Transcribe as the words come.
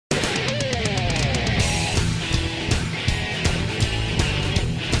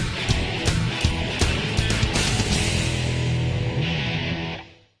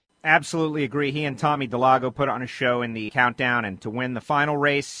absolutely agree. He and Tommy DeLago put on a show in the countdown, and to win the final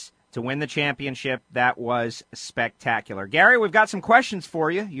race, to win the championship, that was spectacular. Gary, we've got some questions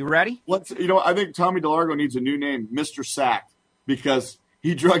for you. You ready? I think Tommy DeLago needs a new name, Mr. Sack, because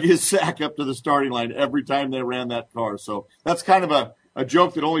he drug his sack up to the starting line every time they ran that car. So that's kind of a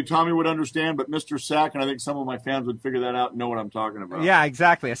joke that only Tommy would understand, but Mr. Sack, and I think some of my fans would figure that out and know what I'm talking about. Yeah,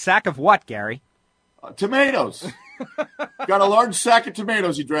 exactly. A sack of what, Gary? Tomatoes. Got a large sack of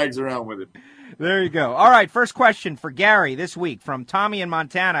tomatoes he drags around with him. There you go. All right, first question for Gary this week from Tommy in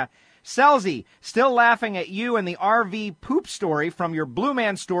Montana. SCELZI, still laughing at you and the RV poop story from your Blue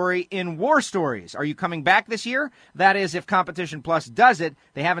Man story in War Stories. Are you coming back this year? That is, if Competition Plus does it.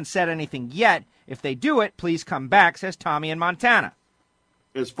 They haven't said anything yet. If they do it, please come back, says Tommy in Montana.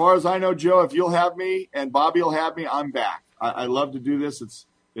 As far as I know, Joe, if you'll have me and Bobby will have me, I'm back. I love to do this.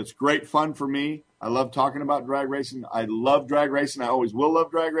 It's great fun for me. I love talking about drag racing. I love drag racing. I always will love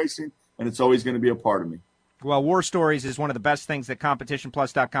drag racing, and it's always going to be a part of me. Well, War Stories is one of the best things that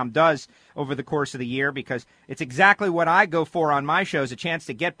CompetitionPlus.com does over the course of the year, because it's exactly what I go for on my shows, a chance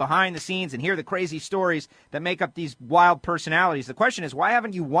to get behind the scenes and hear the crazy stories that make up these wild personalities. The question is, why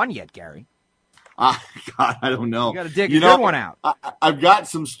haven't you won yet, Gary? God, I don't know. You got to dig a good one out. I've got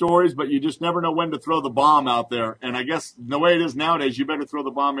some stories, but you just never know when to throw the bomb out there. And I guess the way it is nowadays, you better throw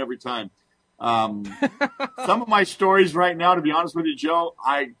the bomb every time. Some of my stories right now, to be honest with you, Joe,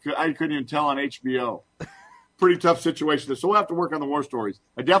 I couldn't even tell on HBO. Pretty tough situation there. So we'll have to work on the War Stories.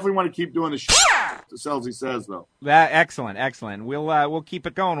 I definitely want to keep doing the shit that SCELZI says, though. Excellent. We'll keep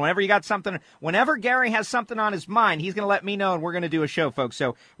it going. Whenever Gary has something on his mind, he's going to let me know, and we're going to do a show, folks.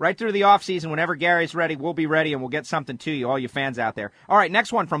 So right through the off season, whenever Gary's ready, we'll be ready, and we'll get something to you, all you fans out there. All right,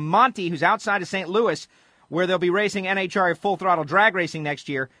 next one from Monty, who's outside of St. Louis, where they'll be racing NHRA Full Throttle Drag Racing next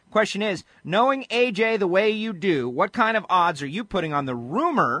year. Question is, knowing AJ the way you do, what kind of odds are you putting on the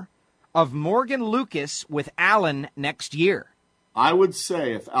rumor of Morgan Lucas with Alan next year? I would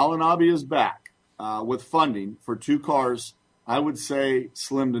say if Alan Abbey is back with funding for 2 cars, I would say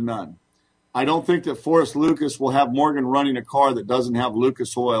slim to none. I don't think that Forrest Lucas will have Morgan running a car that doesn't have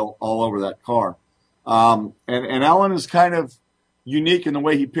Lucas oil all over that car. And Alan is kind of unique in the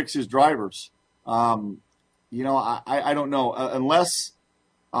way he picks his drivers. I don't know. Unless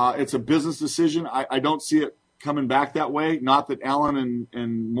it's a business decision, I don't see it coming back that way. Not that Alan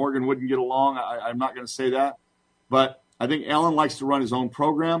and Morgan wouldn't get along. I'm not going to say that. But I think Alan likes to run his own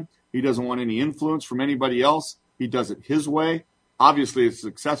program. He doesn't want any influence from anybody else. He does it his way. Obviously, it's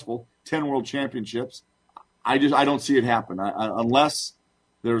successful. 10 world championships. I don't see it happen. Unless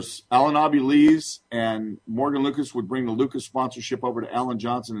there's Alan Abbey leaves and Morgan Lucas would bring the Lucas sponsorship over to Alan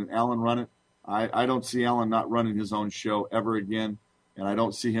Johnson and Alan run it. I don't see Alan not running his own show ever again. And I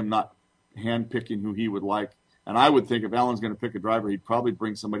don't see him not handpicking who he would like. And I would think if Alan's going to pick a driver, he'd probably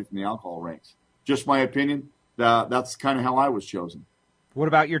bring somebody from the alcohol ranks. Just my opinion. That's kind of how I was chosen. What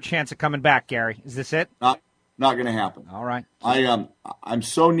about your chance of coming back, Gary? Is this it? Not going to happen. All right. I'm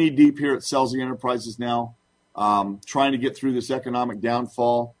so knee deep here at SCELZI Enterprises now, trying to get through this economic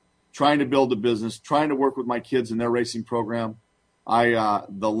downfall, trying to build a business, trying to work with my kids in their racing program. The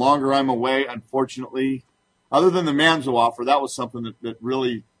longer I'm away, unfortunately, other than the Manzo offer, that was something that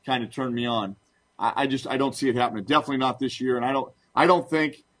really kind of turned me on. I don't see it happening. Definitely not this year. And I don't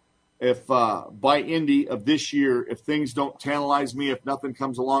think if by Indy of this year, if things don't tantalize me, if nothing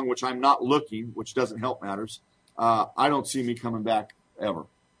comes along, which I'm not looking, which doesn't help matters, I don't see me coming back ever.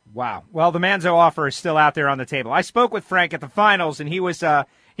 Wow. Well, the Manzo offer is still out there on the table. I spoke with Frank at the finals, and he was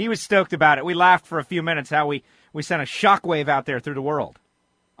stoked about it. We laughed for a few minutes how we sent a shockwave out there through the world.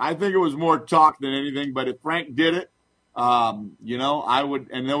 I think it was more talk than anything, but if Frank did it, I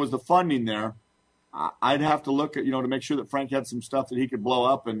would, and there was the funding there, I'd have to look at, to make sure that Frank had some stuff that he could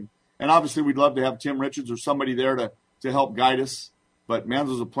blow up. And obviously we'd love to have Tim Richards or somebody there to help guide us. But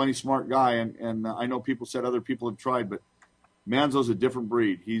Manzo's a plenty smart guy. And I know people said other people have tried, but Manzo's a different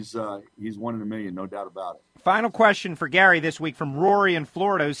breed. He's one in a million, no doubt about it. Final question for Gary this week from Rory in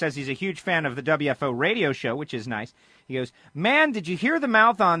Florida, who says he's a huge fan of the WFO radio show, which is nice. He goes, man, did you hear the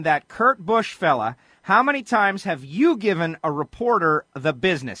mouth on that Kurt Busch fella? How many times have you given a reporter the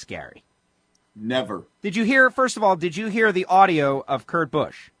business, Gary? Never. First of all, did you hear the audio of Kurt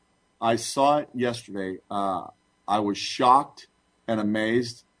Busch? I saw it yesterday. I was shocked and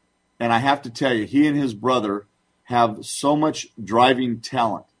amazed. And I have to tell you, he and his brother have so much driving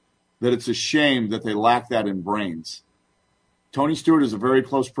talent that it's a shame that they lack that in brains. Tony Stewart is a very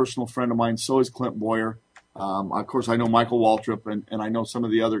close personal friend of mine. So is Clint Boyer. Of course, I know Michael Waltrip, and I know some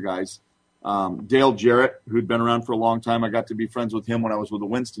of the other guys. Dale Jarrett, who'd been around for a long time. I got to be friends with him when I was with the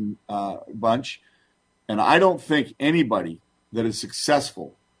Winston bunch. And I don't think anybody that is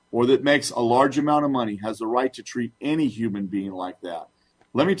successful or that makes a large amount of money has the right to treat any human being like that.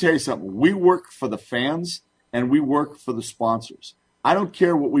 Let me tell you something. We work for the fans and we work for the sponsors. I don't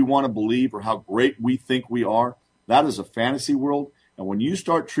care what we want to believe or how great we think we are. That is a fantasy world. And when you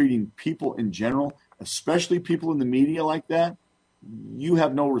start treating people in general, especially people in the media like that, you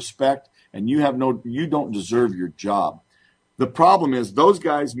have no respect and you don't deserve your job. The problem is those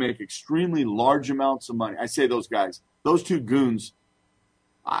guys make extremely large amounts of money. I say those guys, those two goons.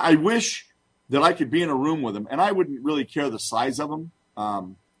 I wish that I could be in a room with them, and I wouldn't really care the size of them.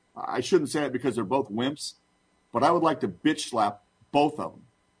 I shouldn't say it because they're both wimps, but I would like to bitch slap both of them.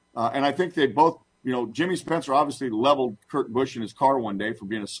 And I think they both, Jimmy Spencer obviously leveled Kurt Busch in his car one day for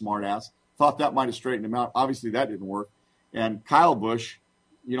being a smart ass. Thought that might have straightened him out. Obviously that didn't work. And Kyle Busch,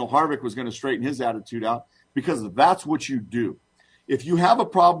 Harvick was going to straighten his attitude out because that's what you do. If you have a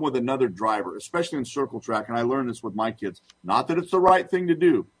problem with another driver, especially in circle track, and I learned this with my kids, not that it's the right thing to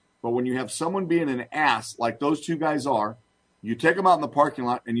do, but when you have someone being an ass like those two guys are, you take them out in the parking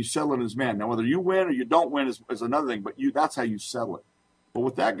lot and you settle it as man. Now, whether you win or you don't win is another thing, but that's how you settle it. But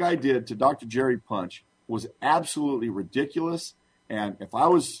what that guy did to Dr. Jerry Punch was absolutely ridiculous. And if I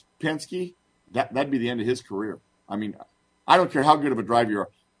was Penske, that'd be the end of his career. I mean, I don't care how good of a driver you are.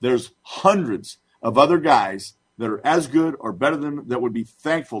 There's hundreds of other guys that are as good or better than that would be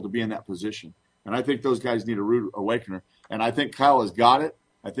thankful to be in that position. And I think those guys need a rude awakener. And I think Kyle has got it.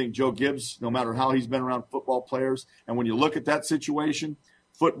 I think Joe Gibbs, no matter how he's been around football players, and when you look at that situation,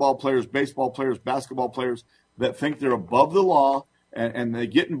 football players, baseball players, basketball players that think they're above the law and they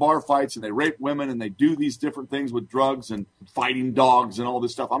get in bar fights and they rape women and they do these different things with drugs and fighting dogs and all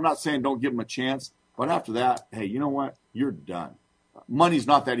this stuff. I'm not saying don't give them a chance, but after that, hey, you know what? You're done. Money's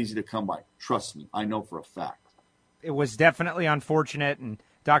not that easy to come by. Trust me. I know for a fact. It was definitely unfortunate, and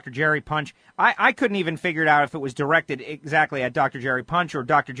Dr. Jerry Punch, I couldn't even figure it out if it was directed exactly at Dr. Jerry Punch or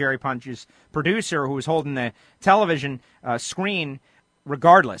Dr. Jerry Punch's producer who was holding the television screen.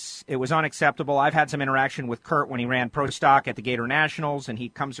 Regardless, it was unacceptable. I've had some interaction with Kurt when he ran pro stock at the Gator Nationals, and he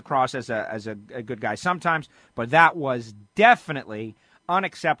comes across as a good guy sometimes, but that was definitely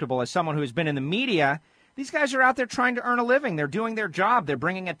unacceptable. As someone who's been in the media, these guys are out there trying to earn a living. They're doing their job. They're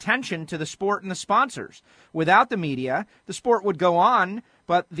bringing attention to the sport and the sponsors. Without the media, the sport would go on,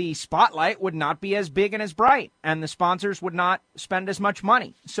 but the spotlight would not be as big and as bright, and the sponsors would not spend as much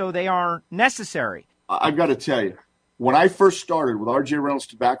money. So they are necessary. I've got to tell you, when I first started with R.J. Reynolds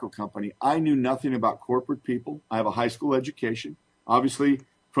Tobacco Company, I knew nothing about corporate people. I have a high school education. Obviously,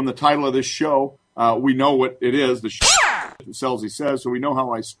 from the title of this show, we know what it is, the show SCELZI Says, so we know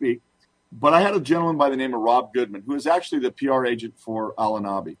how I speak. But I had a gentleman by the name of Rob Goodman, who is actually the PR agent for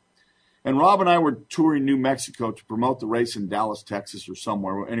Al-Anabi. And Rob and I were touring New Mexico to promote the race in Dallas, Texas, or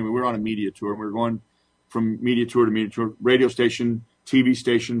somewhere. Anyway, we were on a media tour. We were going from media tour to media tour, radio station, TV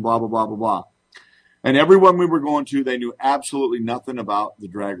station, blah, blah, blah, blah, blah. And everyone we were going to, they knew absolutely nothing about the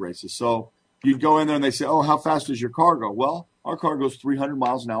drag races. So you'd go in there and they say, oh, how fast does your car go? Well, our car goes 300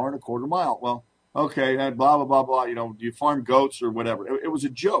 miles an hour and a quarter mile. Well, okay, and blah, blah, blah, blah. Do you farm goats or whatever? It was a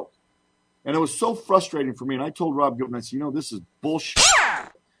joke. And it was so frustrating for me. And I told Rob Goodman, I said, this is bullshit.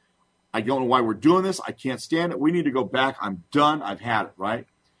 I don't know why we're doing this. I can't stand it. We need to go back. I'm done. I've had it, right?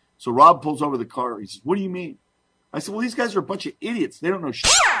 So Rob pulls over the car. He says, what do you mean? I said, well, these guys are a bunch of idiots. They don't know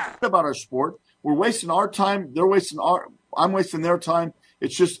shit about our sport. We're wasting our time. I'm wasting their time.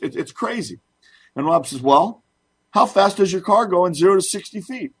 It's just, it's crazy. And Rob says, well, how fast does your car go in 0 to 60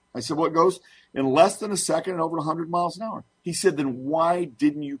 feet? I said, well, it goes in less than a second and over 100 miles an hour. He said, then why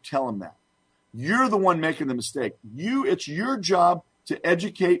didn't you tell him that? You're the one making the mistake. It's your job to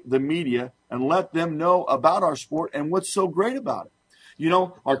educate the media and let them know about our sport and what's so great about it.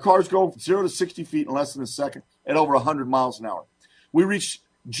 Our cars go 0 to 60 feet in less than a second at over 100 miles an hour. We reach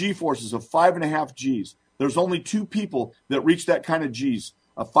G-forces of 5.5 Gs. There's only two people that reach that kind of Gs,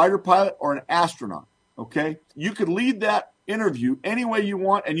 a fighter pilot or an astronaut, okay? You could lead that interview any way you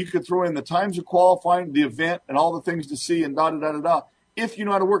want, and you could throw in the times of qualifying, the event, and all the things to see, and da-da-da-da-da, if you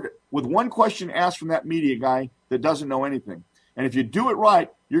know how to work it. With one question asked from that media guy that doesn't know anything. And if you do it right,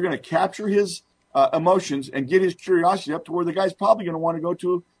 you're going to capture his emotions and get his curiosity up to where the guy's probably going to want to go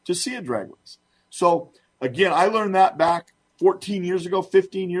to see a drag race. So, again, I learned that back 14 years ago,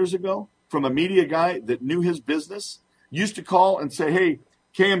 15 years ago, from a media guy that knew his business, used to call and say, hey,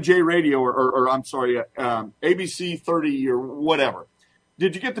 KMJ Radio or I'm sorry, ABC 30 or whatever.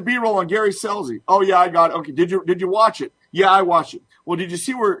 Did you get the B-roll on Gary SCELZI? Oh, yeah, I got it. Okay, did you watch it? Yeah, I watched it. Well, did you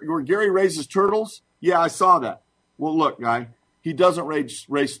see where Gary raises turtles? Yeah, I saw that. Well, look, guy, he doesn't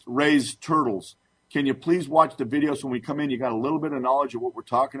raise turtles. Can you please watch the video so when we come in, you got a little bit of knowledge of what we're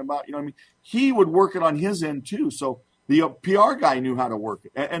talking about? You know what I mean? He would work it on his end, too. So The PR guy knew how to work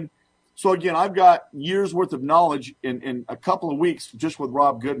it. And so, again, I've got years worth of knowledge in a couple of weeks just with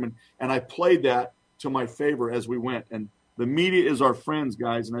Rob Goodman, and I played that to my favor as we went. And the media is our friends,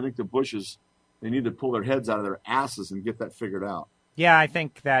 guys, and I think the Bushes, they need to pull their heads out of their asses and get that figured out. Yeah, I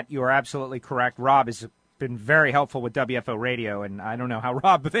think that you are absolutely correct. Rob has been very helpful with WFO Radio, and I don't know how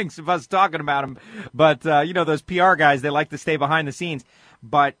Rob thinks of us talking about him, but, those PR guys, they like to stay behind the scenes.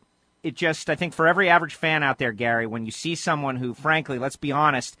 But it just, I think for every average fan out there, Gary, when you see someone who, frankly, let's be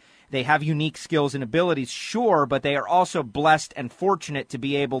honest, they have unique skills and abilities, sure, but they are also blessed and fortunate to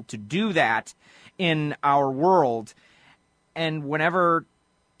be able to do that in our world. And whenever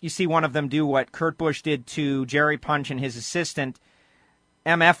you see one of them do what Kurt Busch did to Jerry Punch and his assistant,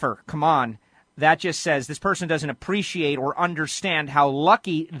 MFer, come on. That just says this person doesn't appreciate or understand how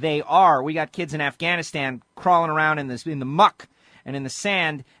lucky they are. We got kids in Afghanistan crawling around in the muck and in the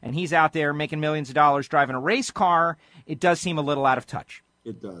sand, and he's out there making millions of dollars driving a race car. It does seem a little out of touch.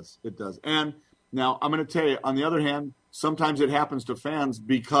 It does. It does. And now I'm going to tell you, on the other hand, sometimes it happens to fans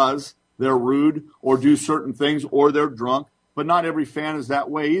because they're rude or do certain things or they're drunk, but not every fan is that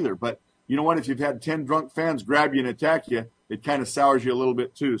way either. But you know what? If you've had 10 drunk fans grab you and attack you, it kind of sours you a little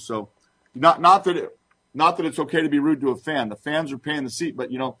bit too. So not that it's okay to be rude to a fan. The fans are paying the seat, but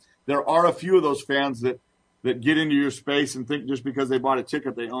there are a few of those fans that get into your space and think just because they bought a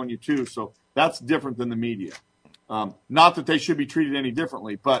ticket they own you too. So that's different than the media. Not that they should be treated any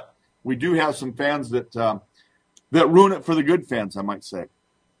differently, but we do have some fans that ruin it for the good fans, I might say.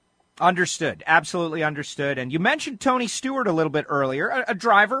 Understood. Absolutely understood. And you mentioned Tony Stewart a little bit earlier, a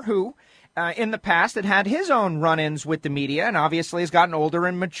driver who in the past had his own run-ins with the media and obviously has gotten older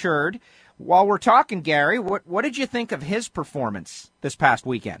and matured. While we're talking, Gary, what did you think of his performance this past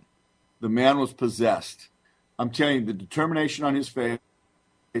weekend? The man was possessed. I'm telling you, the determination on his face,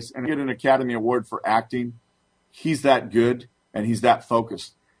 and get an Academy Award for acting. He's that good, and he's that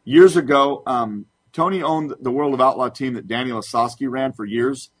focused. Years ago, Tony owned the World of Outlaw team that Danny Lasowski ran for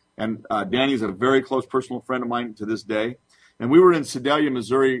years, and Danny's a very close personal friend of mine to this day. And we were in Sedalia,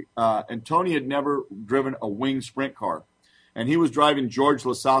 Missouri, and Tony had never driven a wing sprint car. And he was driving George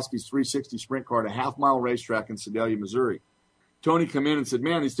Lasowski's 360 sprint car at a half-mile racetrack in Sedalia, Missouri. Tony came in and said,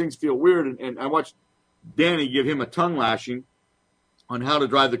 man, these things feel weird. And I watched Danny give him a tongue lashing on how to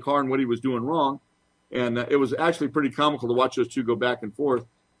drive the car and what he was doing wrong. And it was actually pretty comical to watch those two go back and forth.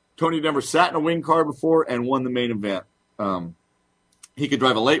 Tony never sat in a wing car before and won the main event. He could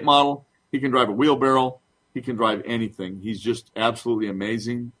drive a late model. He can drive a wheelbarrow. He can drive anything. He's just absolutely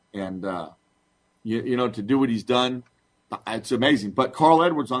amazing. And, to do what he's done, it's amazing. But Carl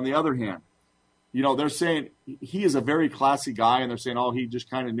Edwards, on the other hand, they're saying he is a very classy guy, and they're saying, he just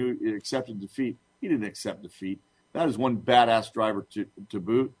kind of accepted defeat. He didn't accept defeat. That is one badass driver to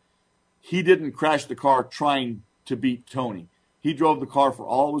boot. He didn't crash the car trying to beat Tony. He drove the car for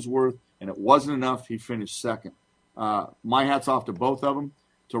all it was worth, and it wasn't enough. He finished second. My hat's off to both of them.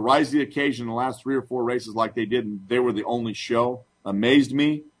 To rise to the occasion in the last 3 or 4 races like they did, and they were the only show, amazed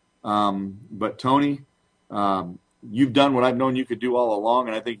me. But Tony, you've done what I've known you could do all along,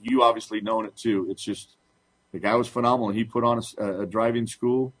 and I think you obviously known it too. It's just the guy was phenomenal. He put on a driving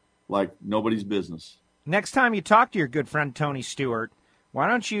school like nobody's business. Next time you talk to your good friend Tony Stewart, why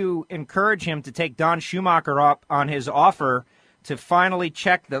don't you encourage him to take Don Schumacher up on his offer to finally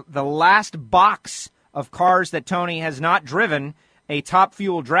check the last box of cars that Tony has not driven, a top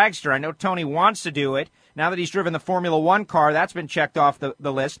fuel dragster. I know Tony wants to do it. Now that he's driven the Formula One car, that's been checked off the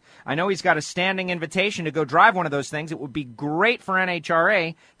list. I know he's got a standing invitation to go drive one of those things. It would be great for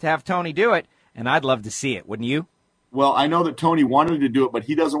NHRA to have Tony do it, and I'd love to see it, wouldn't you? Well, I know that Tony wanted to do it, but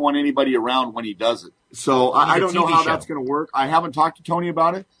he doesn't want anybody around when he does it. So I don't know how that's going to work. I haven't talked to Tony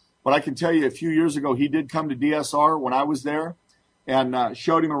about it, but I can tell you a few years ago he did come to DSR when I was there and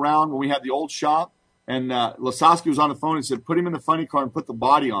showed him around when we had the old shop. And Lasowski was on the phone and said, put him in the funny car and put the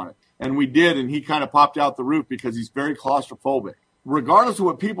body on it. And we did, and he kind of popped out the roof because he's very claustrophobic. Regardless of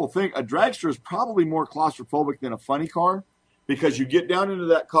what people think, a dragster is probably more claustrophobic than a funny car because you get down into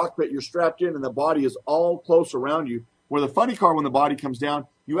that cockpit, you're strapped in, and the body is all close around you. Where the funny car, when the body comes down,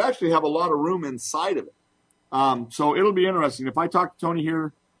 you actually have a lot of room inside of it. So it'll be interesting. If I talk to Tony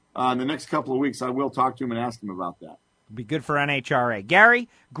here in the next couple of weeks, I will talk to him and ask him about that. Be good for NHRA. Gary,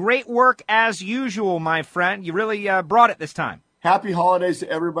 great work as usual, my friend. You really brought it this time. Happy holidays to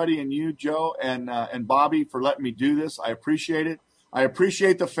everybody, and you, Joe, and Bobby, for letting me do this. I appreciate it. I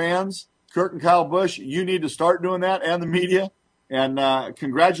appreciate the fans. Kurt and Kyle Busch, you need to start doing that, and the media. And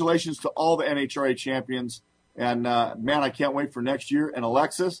congratulations to all the NHRA champions. And, man, I can't wait for next year. And,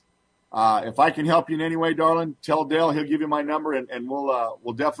 Alexis, if I can help you in any way, darling, tell Dale. He'll give you my number, and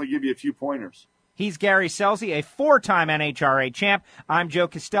we'll definitely give you a few pointers. He's Gary SCELZI, a 4-time NHRA champ. I'm Joe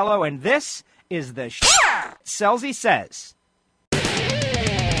Castello, and this is the SCELZI Says.